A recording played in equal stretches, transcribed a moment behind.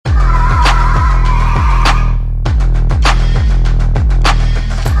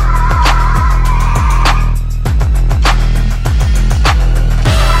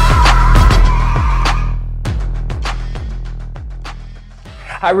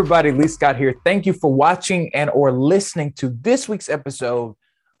Hi, everybody. Lee Scott here. Thank you for watching and or listening to this week's episode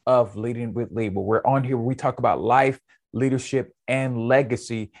of Leading with Lee. Where we're on here where we talk about life, leadership, and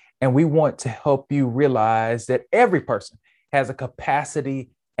legacy. And we want to help you realize that every person has a capacity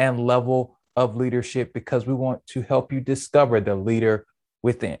and level of leadership because we want to help you discover the leader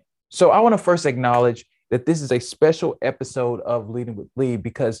within. So I want to first acknowledge that this is a special episode of Leading with Lee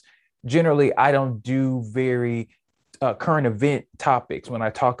because generally I don't do very current event topics when I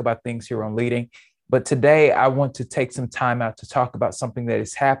talk about things here on Leading. But today I want to take some time out to talk about something that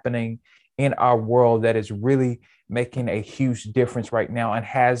is happening in our world that is really making a huge difference right now and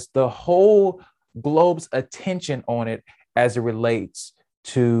has the whole globe's attention on it as it relates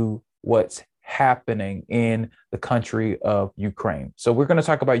to what's happening in the country of Ukraine. So we're going to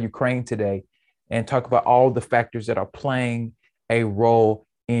talk about Ukraine today and talk about all the factors that are playing a role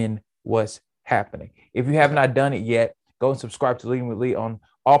in what's happening. If you have not done it yet, go and subscribe to Leading with Lee on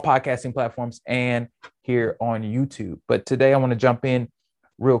all podcasting platforms and here on YouTube. But today I want to jump in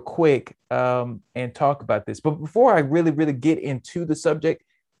real quick and talk about this. But before I really get into the subject,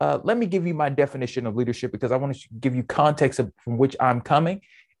 let me give you my definition of leadership because I want to give you context from which I'm coming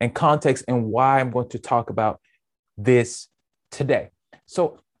and context and why I'm going to talk about this today.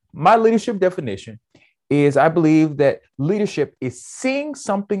 So my leadership definition is I believe that leadership is seeing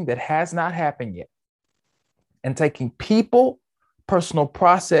something that has not happened yet and taking people, personal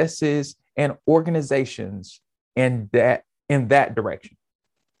processes, and organizations in that direction.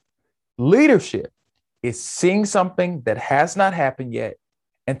 Leadership is seeing something that has not happened yet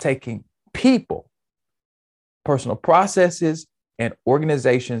and taking people, personal processes, and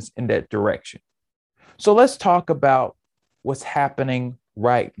organizations in that direction. So let's talk about what's happening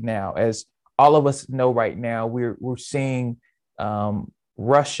right now. As all of us know right now, we're seeing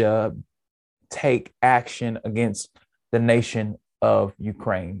Russia take action against the nation of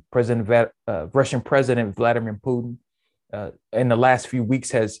Ukraine. Russian President Vladimir Putin in the last few weeks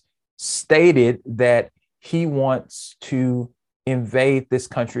has stated that he wants to invade this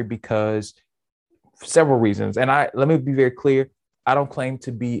country because several reasons. And let me be very clear. I don't claim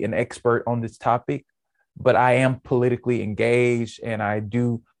to be an expert on this topic, but I am politically engaged and I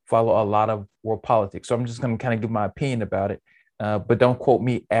do follow a lot of world politics. So I'm just going to kind of give my opinion about it, but don't quote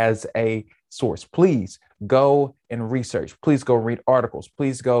me as a source. Please go and research. Please go read articles.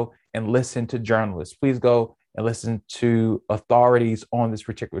 Please go and listen to journalists. Please go and listen to authorities on this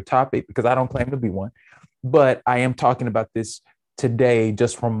particular topic because I don't claim to be one, but I am talking about this today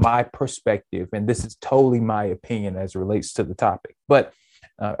just from my perspective. And this is totally my opinion as it relates to the topic. But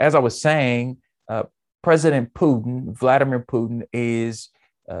as I was saying, President Putin, Vladimir Putin, is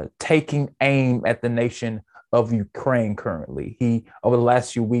taking aim at the nation of Ukraine currently. He, over the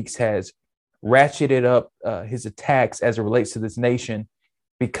last few weeks, has ratcheted up his attacks as it relates to this nation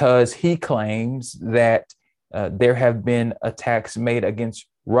because he claims that there have been attacks made against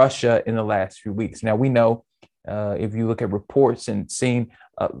Russia in the last few weeks. Now, we know if you look at reports and seen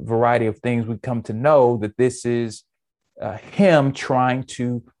a variety of things, we come to know that this is him trying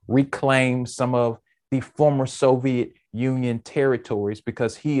to reclaim some of the former Soviet Union territories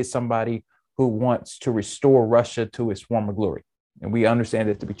because he is somebody who wants to restore Russia to its former glory. And we understand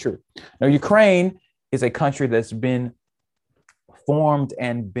that to be true. Now, Ukraine is a country that's been formed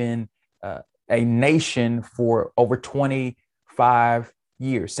and been a nation for over 25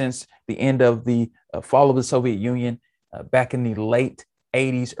 years, since the end of the fall of the Soviet Union back in the late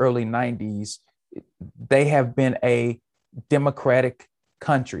 80s, early 90s. They have been a democratic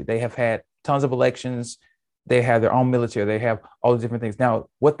country. They have had tons of elections. They have their own military. They have all the different things. Now,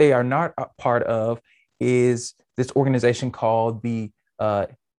 what they are not a part of is this organization called the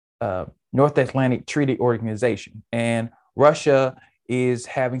North Atlantic Treaty Organization. And Russia is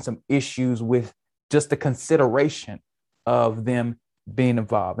having some issues with just the consideration of them being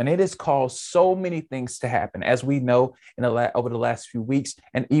involved. And it has caused so many things to happen. As we know, over the last few weeks,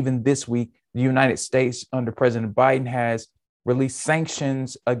 and even this week, the United States under President Biden has released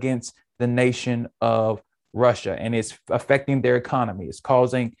sanctions against the nation of Russia, and it's affecting their economy. It's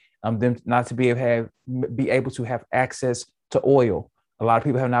causing them not to be able to have access to oil. A lot of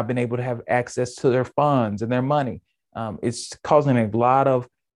people have not been able to have access to their funds and their money. It's causing a lot of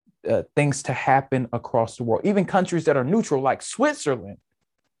things to happen across the world. Even countries that are neutral, like Switzerland,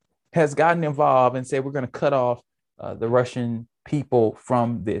 has gotten involved and said, we're going to cut off the Russian people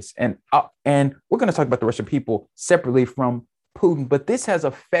from this. And we're going to talk about the Russian people separately from Putin, but this has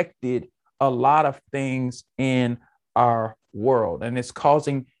affected a lot of things in our world, and it's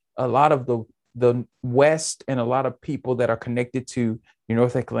causing a lot of the West and a lot of people that are connected to the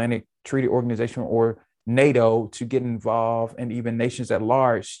North Atlantic Treaty Organization or NATO to get involved and even nations at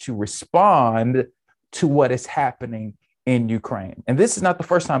large to respond to what is happening in Ukraine. And this is not the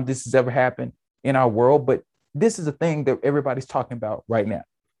first time this has ever happened in our world, but this is a thing that everybody's talking about right now.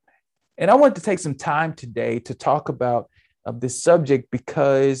 And I want to take some time today to talk about this subject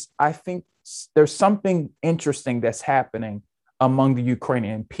because I think there's something interesting that's happening among the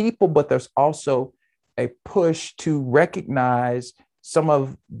Ukrainian people, but there's also a push to recognize some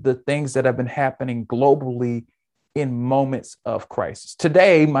of the things that have been happening globally in moments of crisis.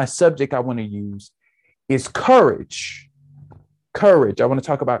 Today, my subject I want to use is courage. Courage. I want to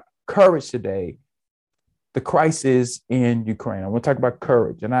talk about courage today, the crisis in Ukraine. I want to talk about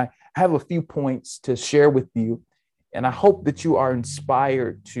courage. And I have a few points to share with you. And I hope that you are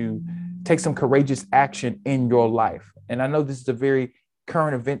inspired to take some courageous action in your life. And I know this is a very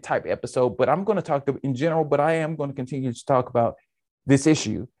current event type episode, but I'm going to talk in general, but I am going to continue to talk about this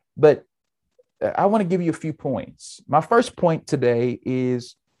issue. But I want to give you a few points. My first point today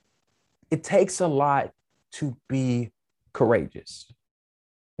is it takes a lot to be courageous.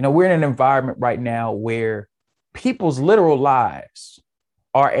 You know, we're in an environment right now where people's literal lives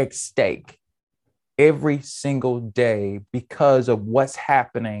are at stake every single day because of what's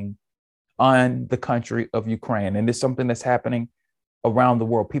happening on the country of Ukraine. And it's something that's happening around the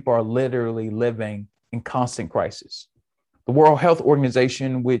world. People are literally living in constant crisis. The World Health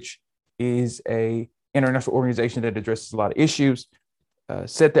Organization, which is an international organization that addresses a lot of issues,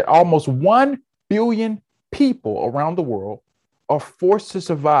 said that almost 1 billion people around the world are forced to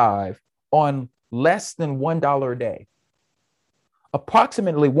survive on less than $1 a day.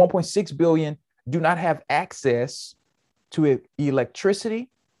 Approximately 1.6 billion do not have access to electricity.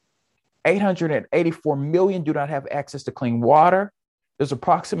 884 million do not have access to clean water. There's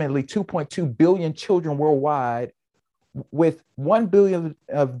approximately 2.2 billion children worldwide, with 1 billion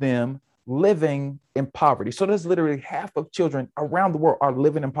of them living in poverty. So there's literally half of children around the world are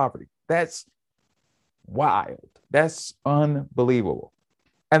living in poverty. That's wild. That's unbelievable.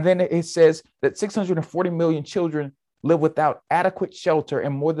 And then it says that 640 million children live without adequate shelter,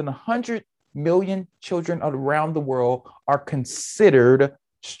 and more than 100 million children around the world are considered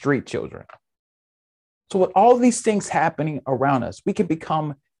street children. So with all these things happening around us, we can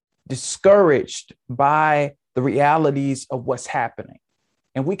become discouraged by the realities of what's happening.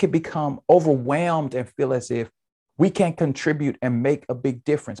 And we can become overwhelmed and feel as if we can't contribute and make a big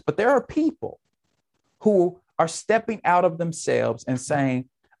difference. But there are people who are stepping out of themselves and saying,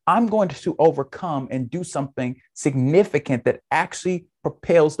 I'm going to overcome and do something significant that actually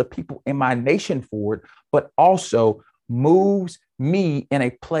propels the people in my nation forward, but also moves me in a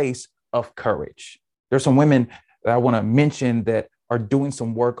place of courage. There's some women that I want to mention that are doing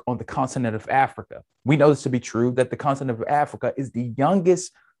some work on the continent of Africa. We know this to be true, that the continent of Africa is the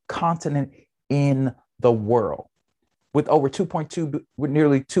youngest continent in the world. With over 2.2, with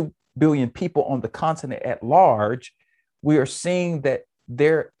nearly 2 billion people on the continent at large, we are seeing that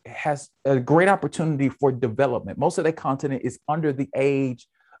there has a great opportunity for development. Most of that continent is under the age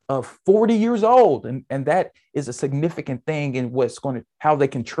of 40 years old. And that is a significant thing in how they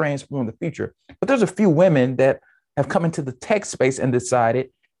can transform the future. But there's a few women that have come into the tech space and decided,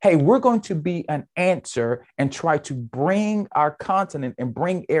 hey, we're going to be an answer and try to bring our continent and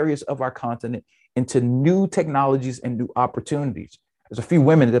bring areas of our continent into new technologies and new opportunities. There's a few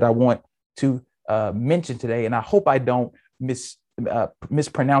women that I want to mention today, and I hope I don't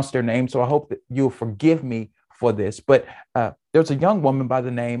mispronounce their name. So I hope that you'll forgive me for this. But there's a young woman by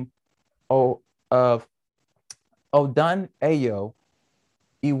the name of Odan Ayo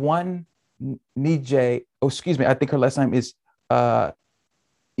Iwan Nije. Oh, excuse me. I think her last name is Inai.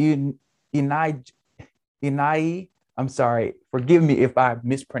 I'm sorry. Forgive me if I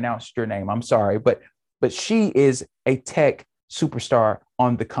mispronounced your name. I'm sorry. But she is a tech superstar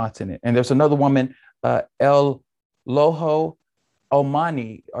on the continent. And there's another woman, El Loho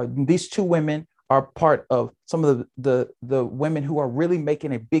Omani. These two women are part of some of the women who are really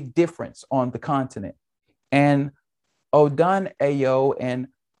making a big difference on the continent. And Odan Ayo and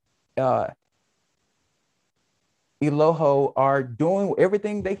Eloho are doing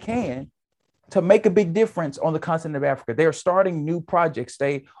everything they can to make a big difference on the continent of Africa. They are starting new projects.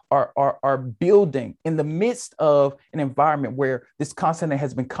 They are building in the midst of an environment where this continent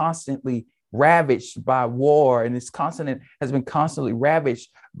has been constantly ravaged by war, and this continent has been constantly ravaged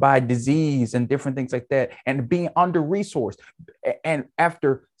by disease and different things like that, and being under-resourced. And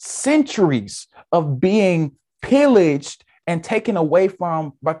after centuries of being pillaged and taken away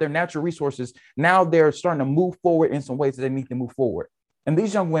from by their natural resources, now they're starting to move forward in some ways that they need to move forward. And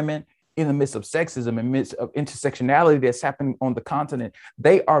these young women in the midst of sexism, in the midst of intersectionality that's happening on the continent.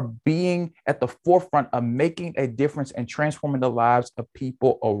 They are being at the forefront of making a difference and transforming the lives of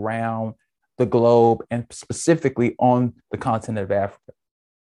people around the globe, and specifically on the continent of Africa.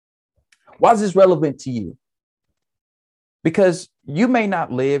 Why is this relevant to you? Because you may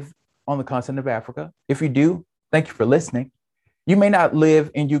not live on the continent of Africa. If you do, thank you for listening. You may not live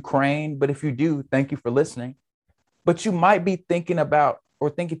in Ukraine, but if you do, thank you for listening. But you might be thinking about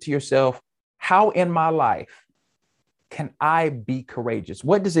or thinking to yourself, how in my life can I be courageous?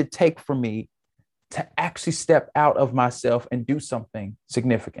 What does it take for me to actually step out of myself and do something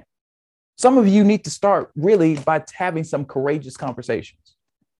significant? Some of you need to start really by having some courageous conversations.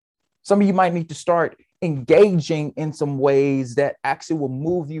 Some of you might need to start engaging in some ways that actually will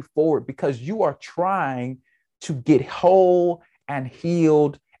move you forward, because you are trying to get whole and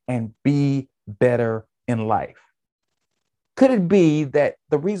healed and be better in life. Could it be that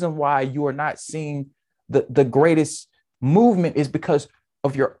the reason why you are not seeing the greatest movement is because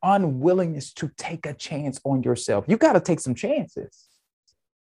of your unwillingness to take a chance on yourself? You got to take some chances.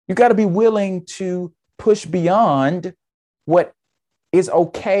 You got to be willing to push beyond what is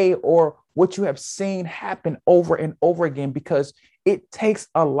okay or what you have seen happen over and over again, because it takes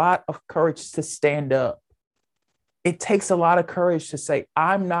a lot of courage to stand up. It takes a lot of courage to say,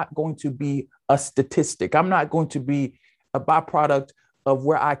 I'm not going to be a statistic. I'm not going to be a byproduct of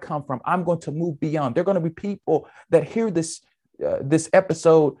where I come from. I'm going to move beyond. There are going to be people that hear this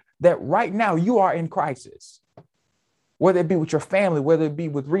episode that right now you are in crisis, whether it be with your family, whether it be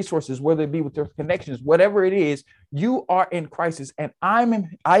with resources, whether it be with your connections, whatever it is, you are in crisis. And I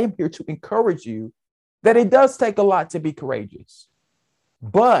am here to encourage you that it does take a lot to be courageous,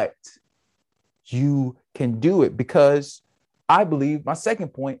 but you can do it, because I believe, my second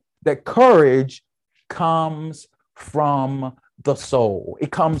point, that courage comes from the soul.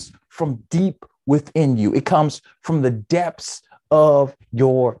 It comes from deep within you. It comes from the depths of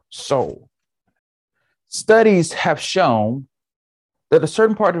your soul. Studies have shown that a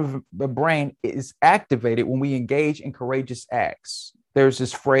certain part of the brain is activated when we engage in courageous acts. There's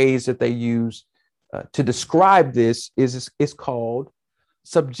this phrase that they use to describe this is called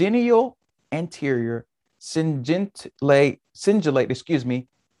subgenial anterior cingulate,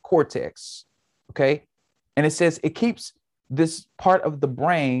 cortex. Okay. And it says it keeps this part of the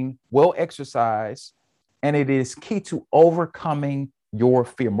brain well exercised, and it is key to overcoming your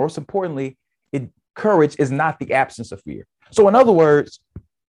fear. Most importantly, courage is not the absence of fear. So in other words,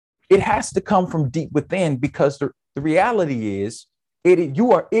 it has to come from deep within, because the reality is it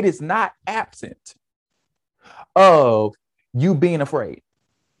is not absent of you being afraid.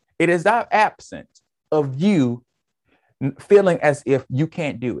 It is not absent of you feeling as if you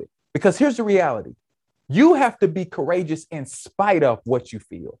can't do it. Because here's the reality. You have to be courageous in spite of what you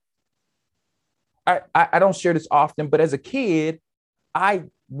feel. I don't share this often, but as a kid, I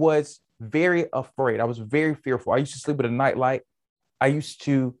was very afraid. I was very fearful. I used to sleep with a nightlight. I used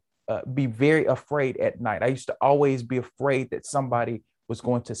to be very afraid at night. I used to always be afraid that somebody was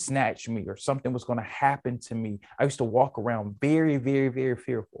going to snatch me or something was going to happen to me. I used to walk around very, very, very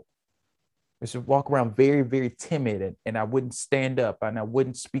fearful. I used to walk around very, very timid, and I wouldn't stand up, and I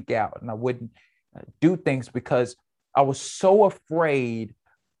wouldn't speak out, and I wouldn't do things, because I was so afraid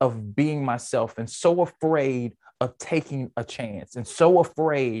of being myself, and so afraid of taking a chance, and so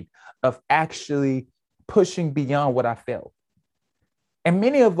afraid of actually pushing beyond what I felt. And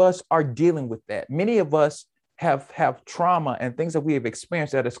many of us are dealing with that. Many of us have trauma and things that we have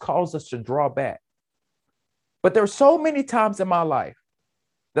experienced that has caused us to draw back. But there are so many times in my life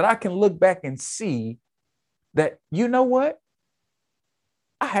that I can look back and see that, you know what?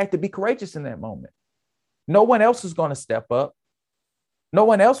 I had to be courageous in that moment. No one else was going to step up. No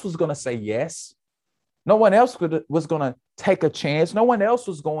one else was going to say yes. No one else was going to take a chance. No one else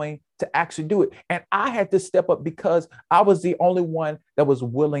was going to actually do it. And I had to step up because I was the only one that was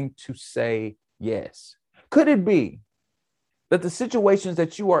willing to say yes. Could it be that the situations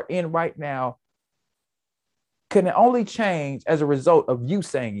that you are in right now can only change as a result of you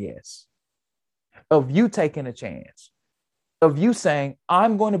saying yes, of you taking a chance, of you saying,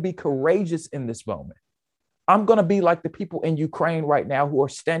 I'm going to be courageous in this moment. I'm going to be like the people in Ukraine right now who are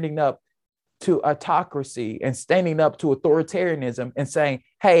standing up to autocracy and standing up to authoritarianism and saying,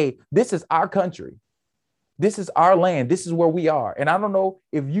 hey, this is our country. This is our land. This is where we are. And I don't know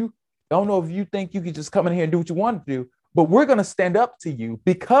if you think you can just come in here and do what you want to do, but we're going to stand up to you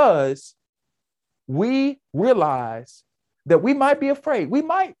because we realize that we might be afraid. We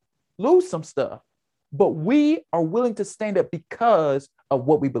might lose some stuff, but we are willing to stand up because of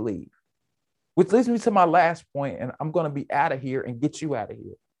what we believe. Which leads me to my last point, and I'm going to be out of here and get you out of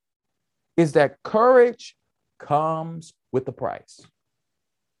here. is that courage comes with a price.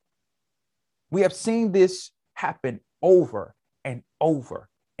 We have seen this happen over and over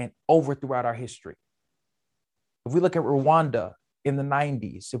and over throughout our history. If we look at Rwanda in the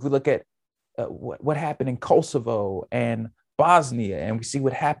 90s, if we look at what happened in Kosovo and Bosnia, and we see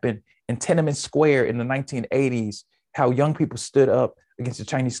what happened in Tiananmen Square in the 1980s, how young people stood up against the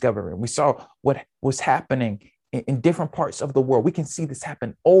Chinese government. We saw what was happening in different parts of the world. We can see this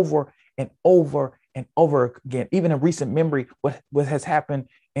happen over and over and over again. Even in recent memory, what has happened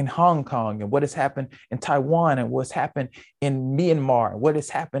in Hong Kong and what has happened in Taiwan and what's happened in Myanmar, what has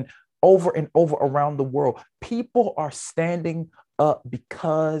happened over and over around the world. People are standing up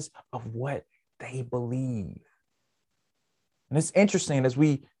because of what they believe. And it's interesting, as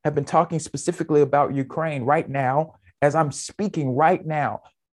we have been talking specifically about Ukraine right now, as I'm speaking right now,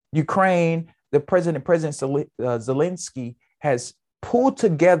 Ukraine, President Zelensky has pulled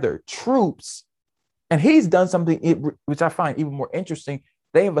together troops, and he's done something which I find even more interesting.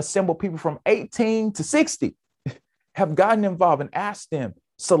 They have assembled people from 18 to 60, have gotten involved and asked them,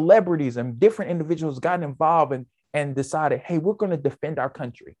 celebrities and different individuals gotten involved and decided, hey, we're going to defend our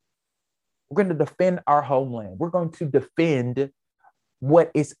country. We're going to defend our homeland. We're going to defend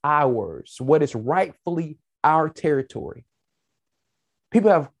what is ours, what is rightfully our territory. People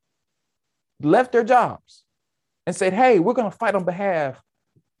have left their jobs and said, hey, we're going to fight on behalf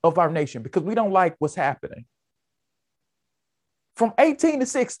of our nation because we don't like what's happening. From 18 to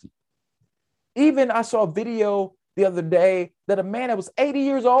 60. Even I saw a video the other day that a man that was 80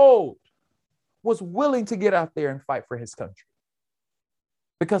 years old was willing to get out there and fight for his country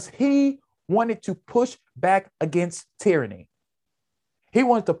because he wanted to push back against tyranny. He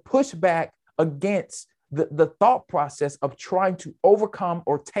wanted to push back against the thought process of trying to overcome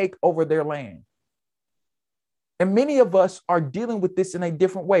or take over their land. And many of us are dealing with this in a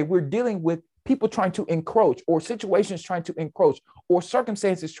different way. We're dealing with people trying to encroach, or situations trying to encroach, or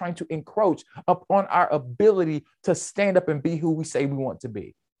circumstances trying to encroach upon our ability to stand up and be who we say we want to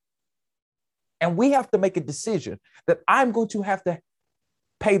be. And we have to make a decision that I'm going to have to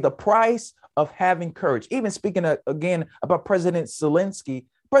pay the price of having courage. Even speaking again about President Zelensky,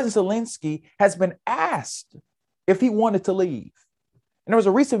 President Zelensky has been asked if he wanted to leave. And there was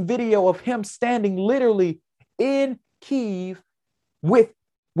a recent video of him standing literally in Kyiv with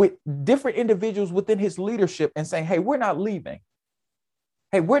different individuals within his leadership and saying, hey, we're not leaving.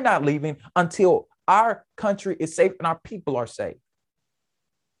 Hey, we're not leaving until our country is safe and our people are safe.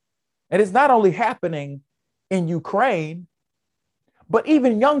 And it's not only happening in Ukraine, but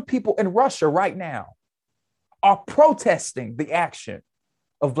even young people in Russia right now are protesting the action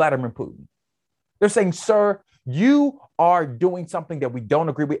of Vladimir Putin. They're saying, sir, you are doing something that we don't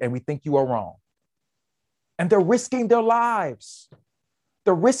agree with and we think you are wrong. And they're risking their lives.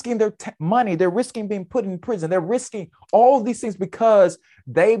 They're risking their money. They're risking being put in prison. They're risking all these things because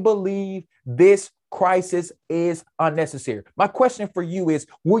they believe this crisis is unnecessary. My question for you is,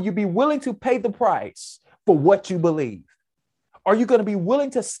 will you be willing to pay the price for what you believe? Are you going to be willing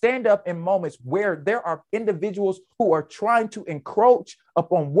to stand up in moments where there are individuals who are trying to encroach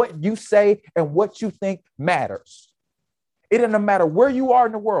upon what you say and what you think matters? It doesn't matter where you are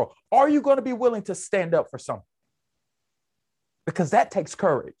in the world. Are you going to be willing to stand up for something? Because that takes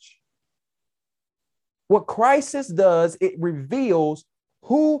courage. What crisis does, it reveals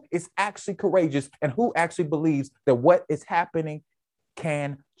who is actually courageous and who actually believes that what is happening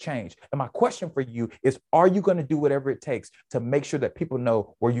can change. And my question for you is, are you going to do whatever it takes to make sure that people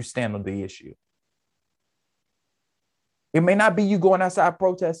know where you stand on the issue? It may not be you going outside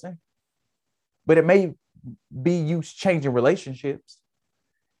protesting, but it may be you changing relationships.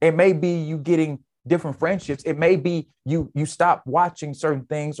 It may be you getting different friendships. It may be you stop watching certain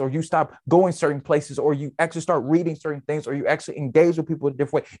things, or you stop going certain places, or you actually start reading certain things, or you actually engage with people in a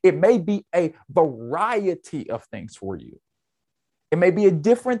different way. It may be a variety of things for you. It may be a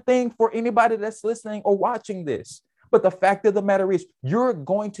different thing for anybody that's listening or watching this. But the fact of the matter is, you're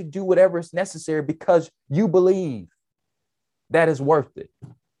going to do whatever is necessary because you believe that is worth it.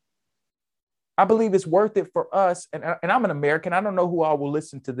 I believe it's worth it for us. And I'm an American. I don't know who all will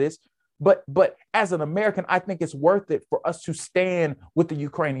listen to this, but as an American, I think it's worth it for us to stand with the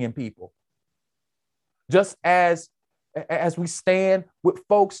Ukrainian people. Just as we stand with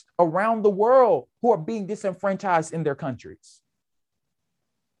folks around the world who are being disenfranchised in their countries.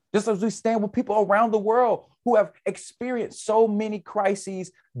 Just as we stand with people around the world who have experienced so many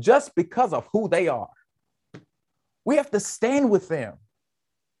crises just because of who they are. We have to stand with them.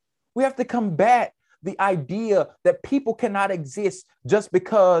 We have to combat the idea that people cannot exist just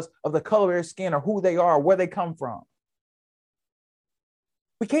because of the color of their skin or who they are, or where they come from.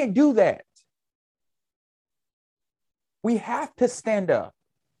 We can't do that. We have to stand up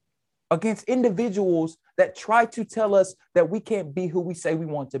against individuals that try to tell us that we can't be who we say we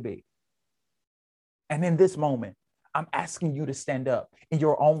want to be. And in this moment, I'm asking you to stand up in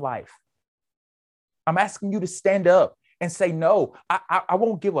your own life. I'm asking you to stand up and say, no, I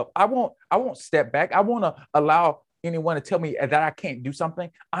won't give up. I won't step back. I won't allow anyone to tell me that I can't do something.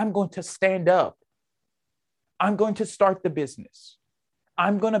 I'm going to stand up. I'm going to start the business.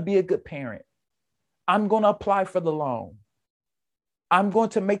 I'm going to be a good parent. I'm going to apply for the loan. I'm going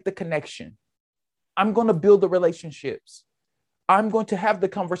to make the connection. I'm going to build the relationships. I'm going to have the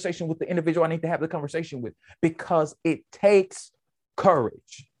conversation with the individual I need to have the conversation with, because it takes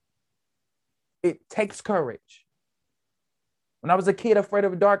courage. It takes courage. When I was a kid afraid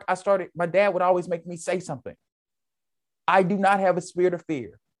of the dark, my dad would always make me say something. I do not have a spirit of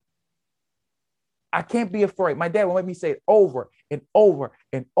fear. I can't be afraid. My dad would make me say it over and over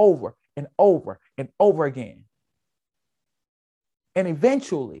and over and over and over again. And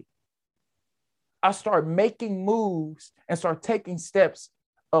eventually, I start making moves and start taking steps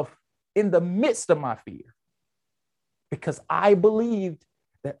in the midst of my fear, because I believed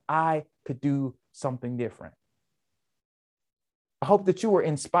that I could do something different. I hope that you were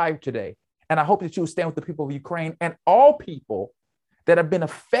inspired today. And I hope that you will stand with the people of Ukraine and all people that have been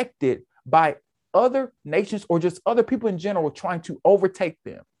affected by other nations or just other people in general trying to overtake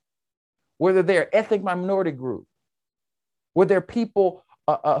them, whether they're ethnic minority group, whether they're people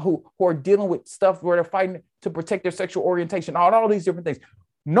who are dealing with stuff where they're fighting to protect their sexual orientation, all these different things.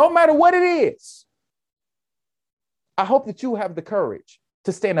 No matter what it is, I hope that you have the courage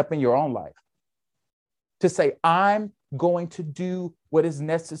to stand up in your own life, to say, I'm going to do what is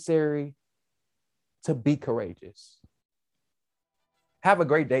necessary to be courageous. Have a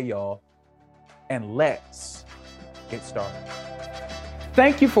great day, y'all, and let's get started.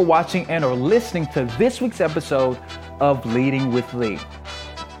 Thank you for watching and or listening to this week's episode of Leading with Lee.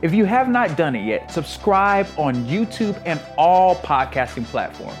 If you have not done it yet, subscribe on YouTube and all podcasting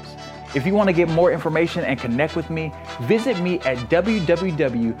platforms. If you want to get more information and connect with me, visit me at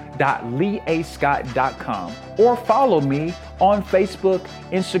www.leeascott.com or follow me on Facebook,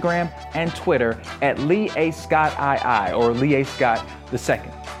 Instagram, and Twitter at Lee A. Scott II or Lee A. Scott II.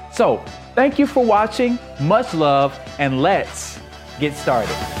 So thank you for watching. Much love, and let's get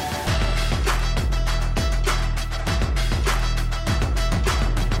started.